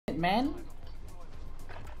man.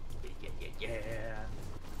 Yeah.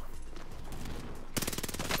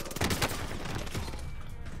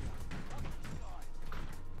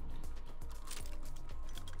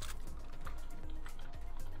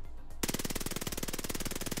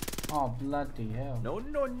 Oh, bloody hell. No,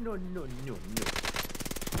 no, no, no, no, no.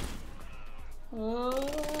 Oh.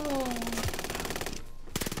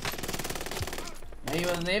 He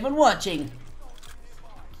wasn't even watching.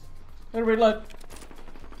 Gotta reload.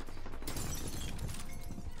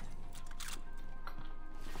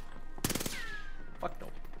 Fuck no.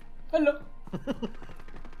 Hello.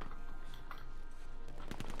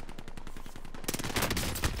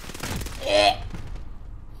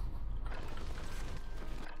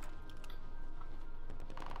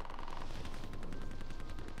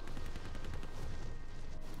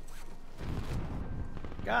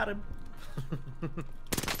 Got him.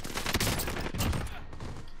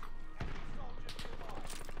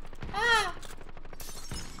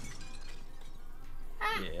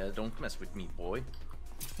 Yeah, don't mess with me, boy.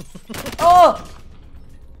 Oh!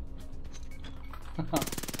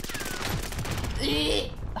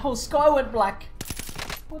 The whole sky went black.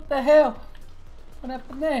 What the hell? What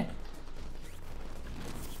happened there?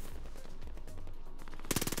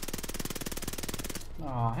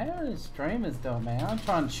 Oh, how are the streamers doing, man? I'm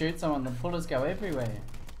trying to shoot someone, the bullets go everywhere.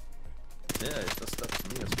 Yeah, it does that to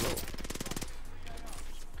me as well.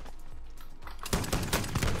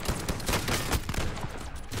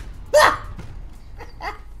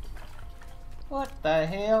 What the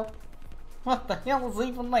hell? What the hell was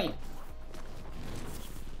even that?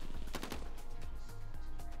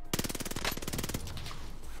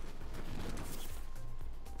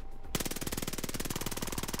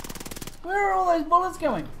 Where are all those bullets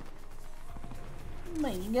going?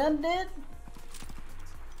 My gun dead?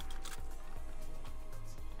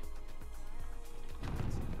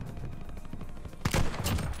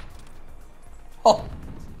 Oh!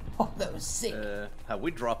 Oh, that was sick. Have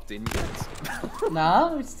we dropped in yet?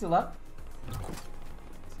 Nah, it's still up.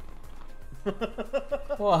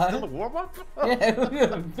 What? Still a warm-up? Yeah, we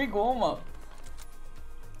got a big warm-up.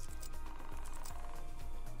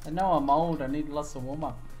 I know I'm old, I need lots of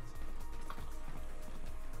warm-up.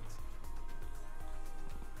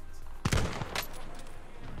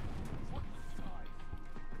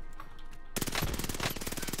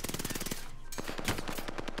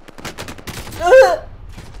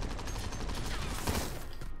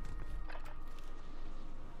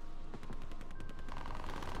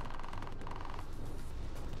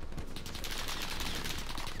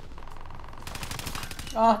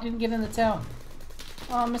 Oh, I didn't get in the tower.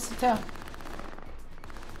 Oh, I missed the tower.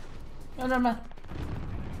 No, no, no. I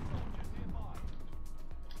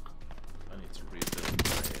need to rebuild my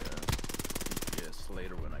DPS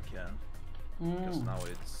later when I can. Because now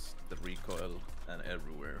it's the recoil and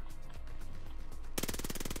everywhere.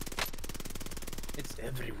 It's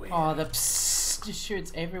everywhere. Oh, the psst just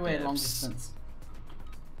shoots everywhere long distance.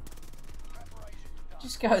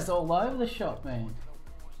 Just goes all over the shop, man.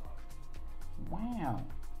 Wow.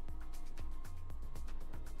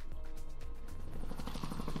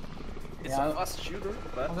 It's a fast shooter,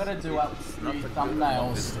 but I'm gonna do up new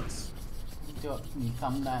thumbnails. Do up new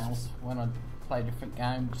thumbnails when I play different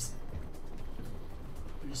games.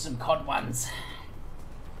 Do some COD ones.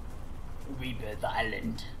 Rebirth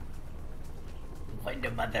Island. Find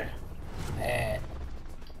a mother.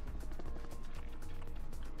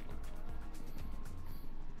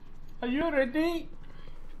 Are you ready?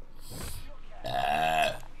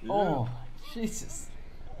 Oh, Jesus.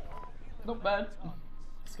 Not bad.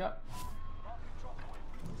 Let's go.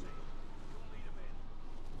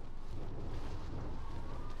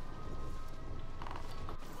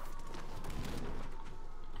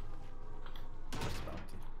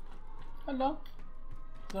 Hello.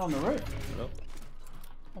 Is it on the roof? Hello.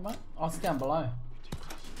 Come on. Oh, it's down below.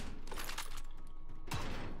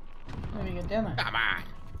 Let me get down there. Come on.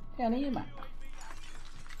 Down here, mate.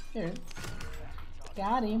 Here.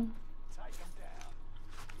 Got him.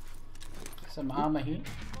 Some armor here.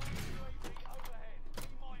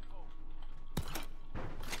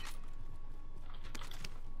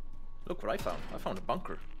 Look what I found. I found a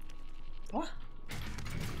bunker. What?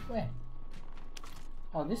 Where?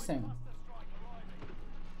 Oh, this thing.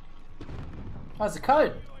 Oh, it's a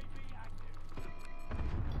code.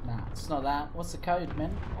 Nah, it's not that. What's the code,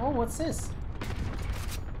 man? Oh, what's this?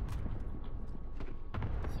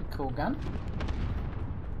 It's a cool gun.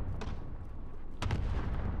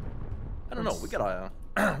 I don't know. We gotta.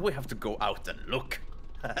 We have to go out and look.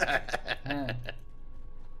 Yeah.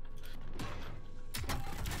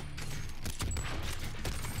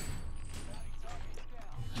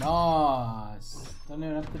 Nice. Don't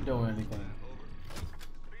even have to do anything.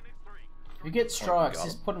 If you get strikes,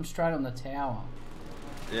 just put them straight on the tower.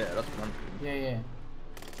 Yeah, that's one thing. Yeah, yeah.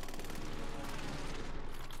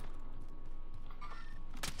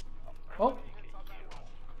 Oh.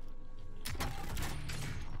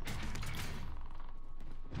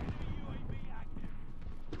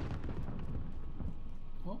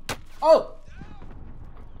 Oh!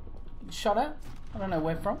 Shot at? I don't know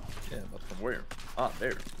where from. Yeah, but from where? Ah,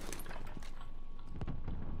 there.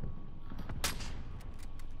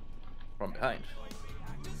 From behind.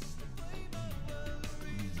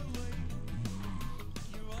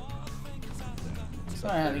 I don't know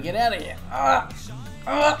how to get out of here.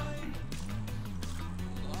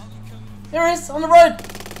 There he is, on the road!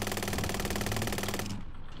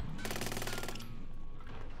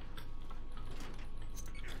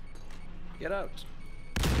 Get out.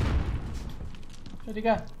 Where'd he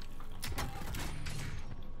go?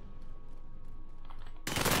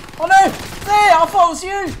 Oh no! There! I thought it was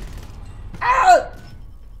you! Ah!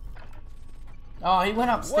 Oh, he went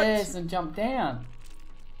upstairs and jumped down.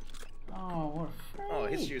 Oh, what a freak. Oh,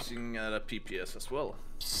 he's using the PPS as well.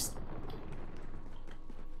 Psst.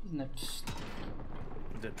 Isn't it? Psst.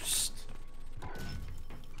 The psst.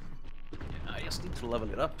 Yeah, I just need to level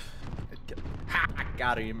it up. Ha!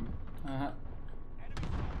 Got him.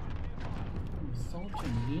 Soldier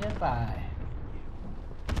nearby.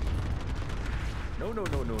 No, no,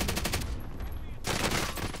 no, no, no.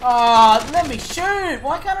 Oh, let me shoot!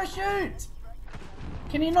 Why can't I shoot?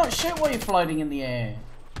 Can you not shoot while you're floating in the air?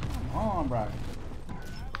 Come on, bro.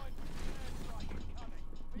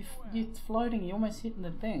 You're floating, you're almost hitting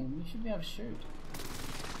the thing. You should be able to shoot.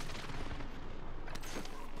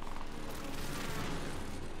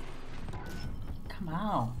 Come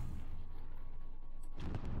on.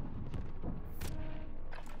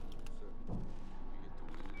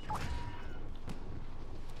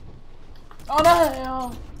 Oh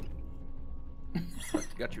no! What,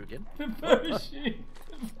 got you again? The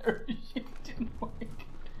parachute didn't work.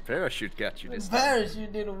 Parachute got you this The time.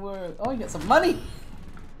 parachute didn't work. Oh, you got some money.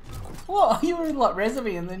 What? You were in like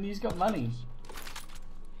resume and then you just got money.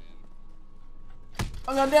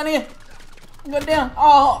 I'm going down here. I'm going down.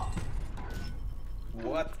 Oh!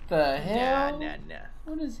 What The hell? Nah.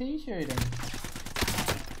 What is he shooting?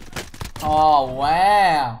 Oh,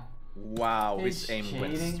 wow. Wow, He's his aim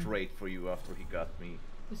went cheating. straight for you after he got me.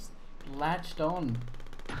 Just latched on.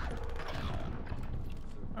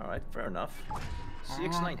 Alright, fair enough.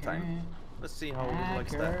 CX9 time. Let's see how he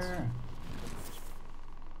likes that.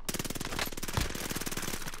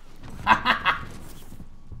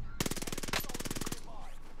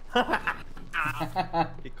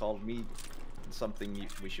 He called me something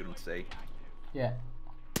we shouldn't say. Yeah.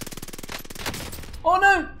 Oh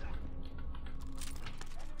no!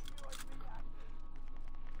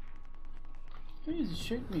 Who's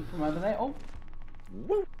shooting me from over there? Oh!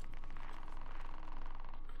 Woo!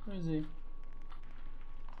 Where is he?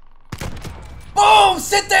 Boom!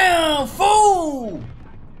 Sit down, fool!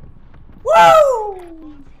 Woo!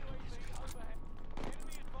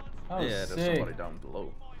 Oh, Yeah, there's sick. somebody down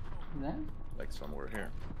below. Is that? Like somewhere here.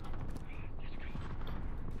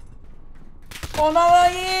 Oh no!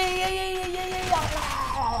 Yeah!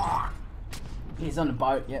 He's on the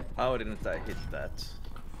boat. Yep. How didn't I hit that?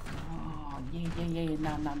 Oh yeah!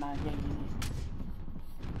 No, yeah.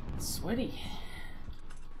 Sweaty.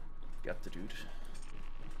 Got the dude.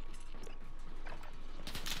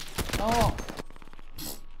 Oh.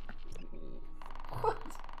 What?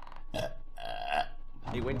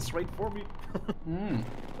 He went straight for me.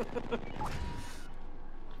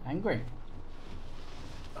 Angry.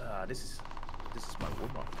 This is my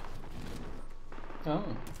warm up. Oh.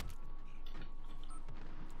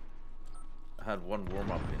 I had one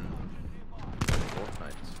warm up in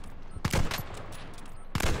Fortnite.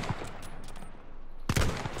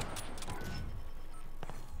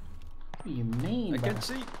 What do you mean? I Brother? can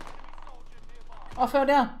see. I fell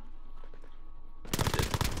down.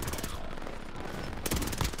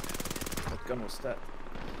 What gun was that?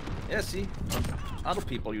 Yeah, see, other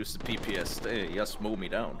people use the PPS. They just mow me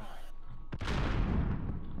down.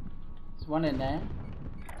 There's one in there.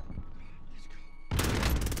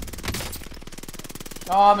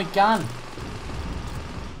 Oh, my gun!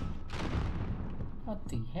 What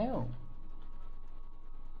the hell?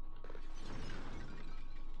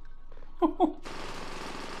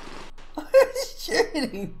 Who's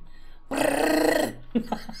shooting?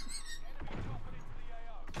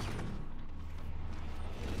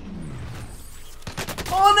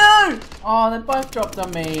 Oh no! Oh, they both dropped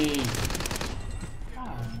on me.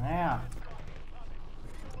 Oh, wow.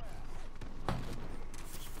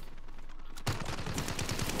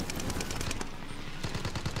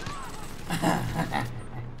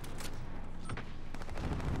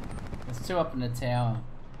 There's two up in the tower.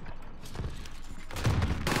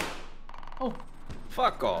 Oh.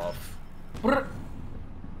 Fuck off. Brr.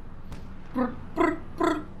 Brr, brr,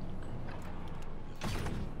 brr.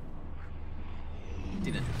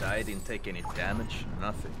 Didn't die, didn't take any damage,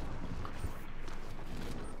 nothing.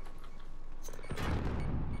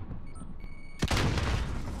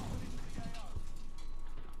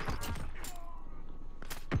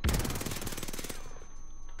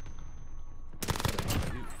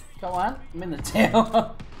 Go on, I'm in the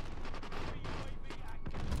tower.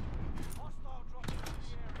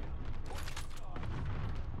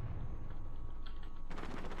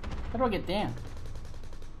 How do I get down?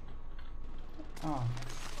 Oh.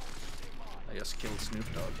 I just killed Snoop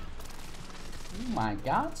Dogg. Oh my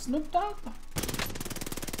god, Snoop Dogg.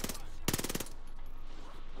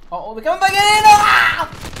 Oh, they're coming back in! Ah!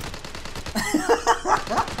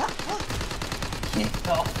 Get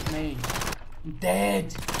off me. I'm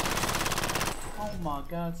dead. Oh my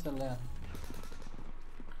god, so loud.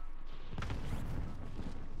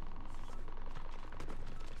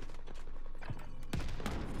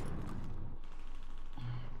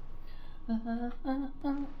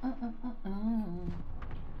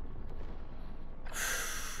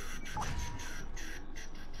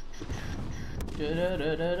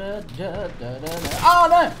 Oh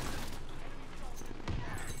no!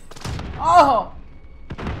 Oh!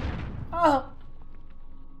 Oh!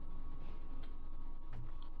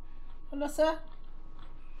 What's that?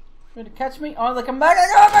 Ready to catch me? Oh, they come back! I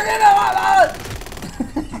go back in!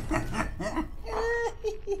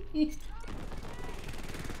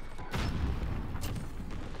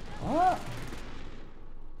 What?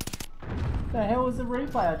 The hell was the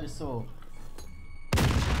replay I just saw?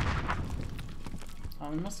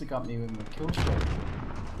 Oh, he must have got me with my kill shot.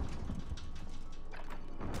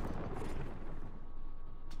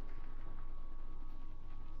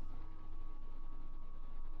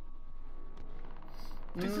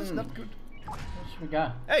 This is not good. Where should we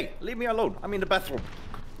go? Hey, leave me alone. I'm in the bathroom.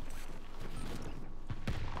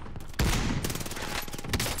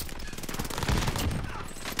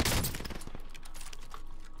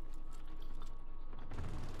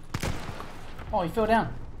 Oh, he fell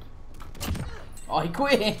down. Oh, he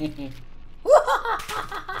quit.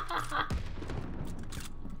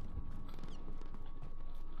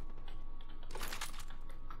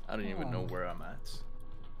 I don't even know where I'm at.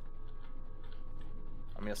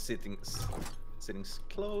 I'm just sitting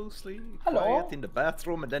closely, quiet in the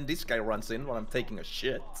bathroom, and then this guy runs in while I'm taking a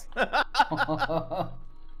shit.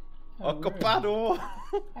 Ocupado!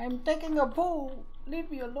 I'm taking a poo.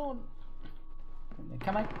 Leave me alone.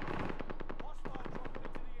 Come on.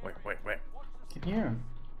 Wait. I can hear him.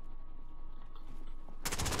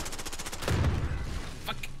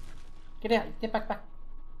 Fuck! Get out. Get back.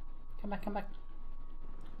 Come back.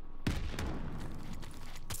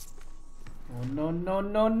 Oh,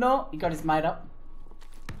 no. He got his mate up.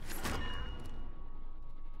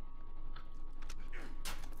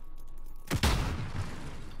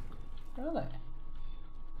 Where are they?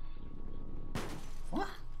 What?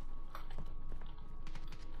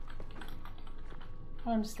 I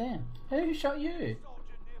don't understand. Who shot you?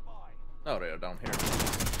 Oh, they are down here.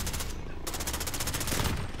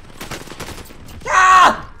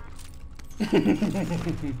 Ah!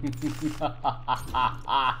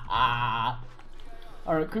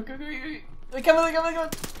 Alright, quick. They're coming.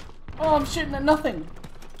 Oh, I'm shooting at nothing.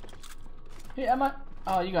 Here, ammo.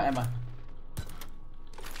 Oh, you got ammo.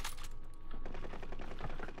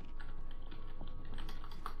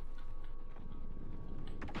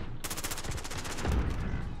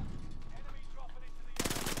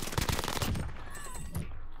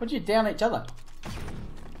 What'd you down each other?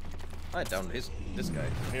 I downed this guy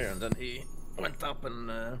here, and then he went up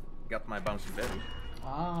and got my bouncing berry.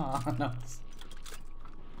 Ah, nice.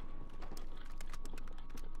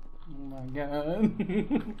 Oh my god.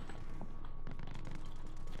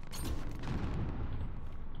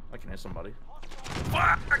 I can hear somebody.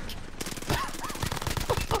 Fuck!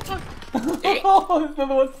 Oh, there's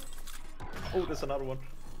another one. Oh, there's another one.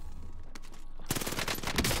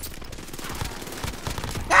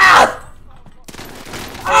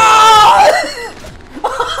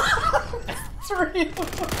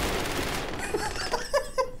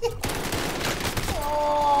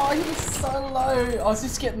 Oh, he's so low. I was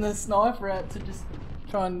just getting the sniper out to just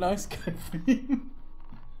try and no-scope him.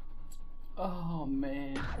 Oh,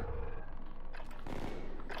 man.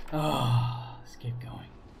 Oh, let's keep going.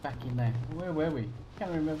 Back in there. Where were we?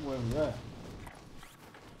 Can't remember where we were.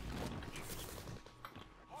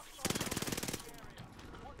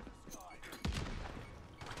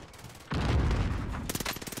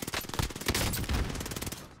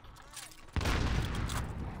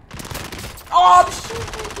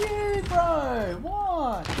 bro.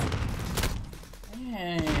 What?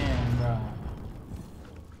 Damn, bro.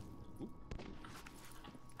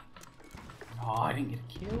 Oh, I didn't get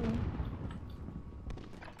a kill.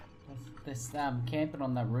 There's camping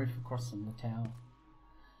on that roof across from the tower.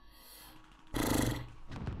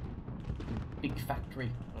 Big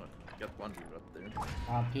factory. Oh, got one dude up there.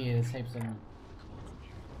 Up here, there's heaps of them.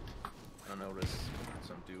 I know there's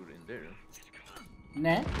some dude in there.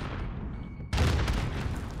 Nah.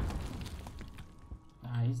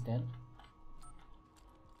 Ah, he's dead.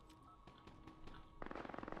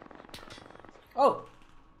 Oh!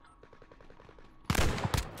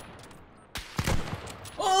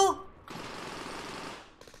 Oh!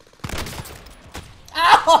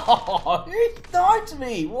 Ow! Who sniped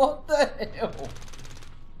me? What the hell?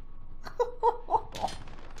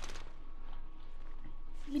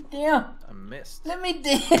 Let me down. I missed. Let me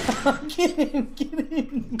down. Get him. Get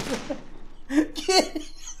him. Get him.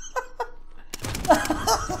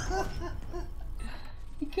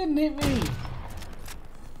 He couldn't hit me.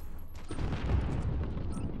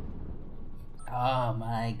 Oh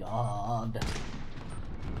my god.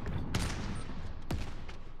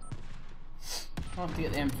 I'll have to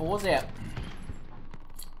get the M4s out.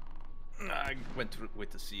 I went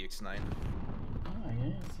with the CX9. Oh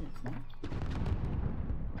yeah, CX9.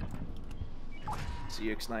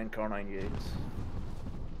 CX9 Car 98.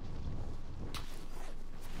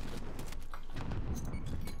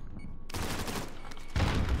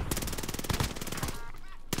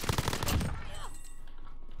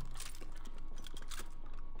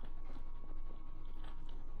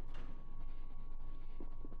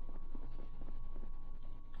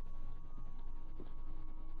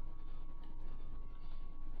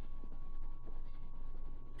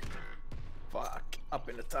 Fuck, up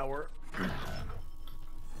in the tower.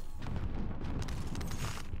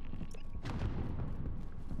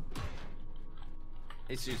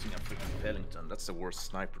 He's using a freaking Pellington, that's the worst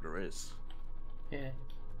sniper there is. Yeah.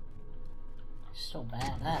 So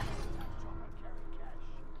bad, huh?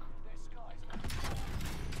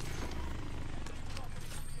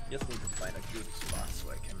 Just need to find a good spot so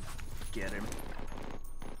I can get him.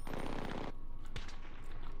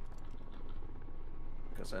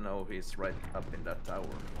 Because I know he's right up in that tower.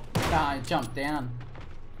 Nah, I jumped down.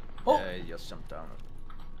 Oh! Yeah, he just jumped down.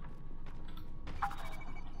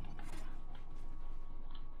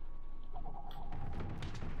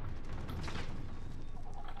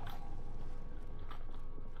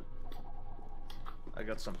 I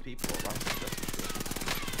got some people around.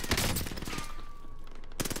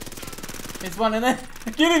 There's one in there.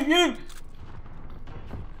 Get him, get him!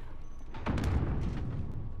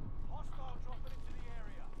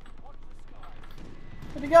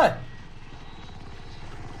 Where'd he go?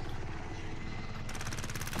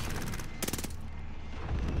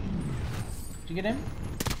 Did you get him?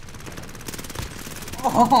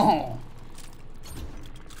 Oh!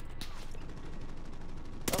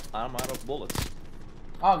 Oh, I'm out of bullets.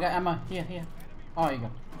 Oh, got ammo. Here, here. Oh, you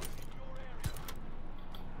go.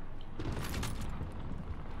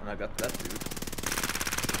 And I got that dude.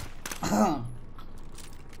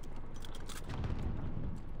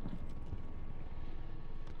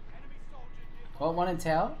 Oh, one in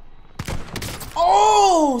tower.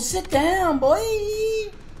 Oh, sit down, boy.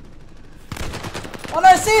 Oh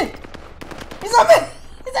no, see it. He's on me.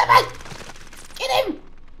 He's on me. Get him.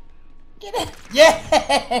 Get him.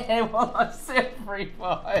 Yeah. Well, I said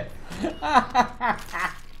 3-5.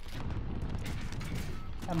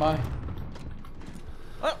 Am I?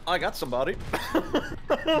 Oh, I got somebody.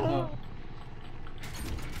 Oh.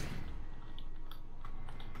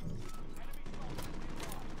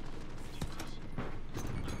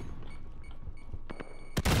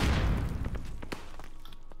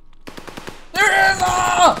 There it is!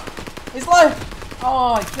 Oh! He's low!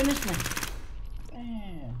 Oh, he finished me.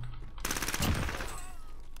 Damn.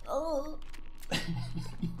 Oh.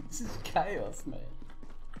 This is chaos, man.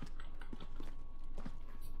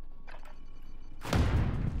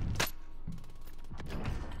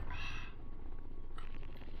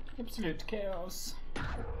 Absolute chaos.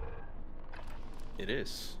 It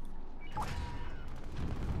is.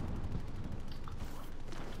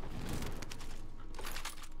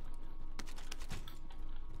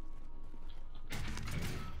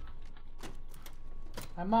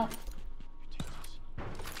 I'm up.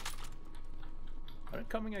 Are they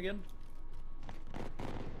coming again?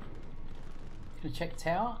 Gonna check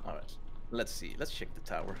tower. Alright. Let's see. Let's check the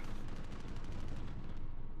tower.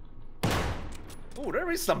 Oh,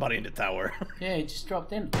 there is somebody in the tower. Yeah, he just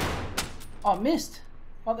dropped in. Oh, missed.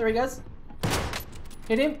 Oh, there he goes.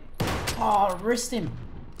 Hit him. Oh, wrist him.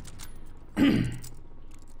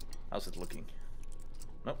 How's it looking?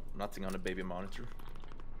 Nope, nothing on the baby monitor.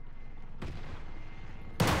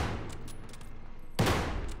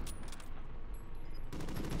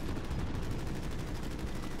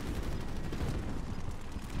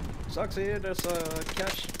 Sucks here, there's a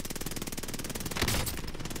cache.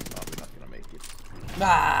 Oh, we're not gonna make it.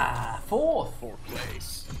 Ah, fourth. Fourth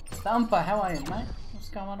place. Thumper, how are you, mate? What's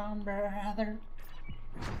going on, brother?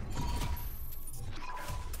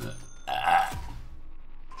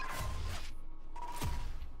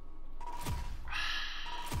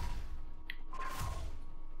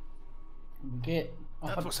 Get.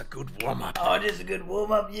 That was a good warm up. Oh, it is a good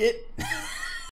warm up, yep.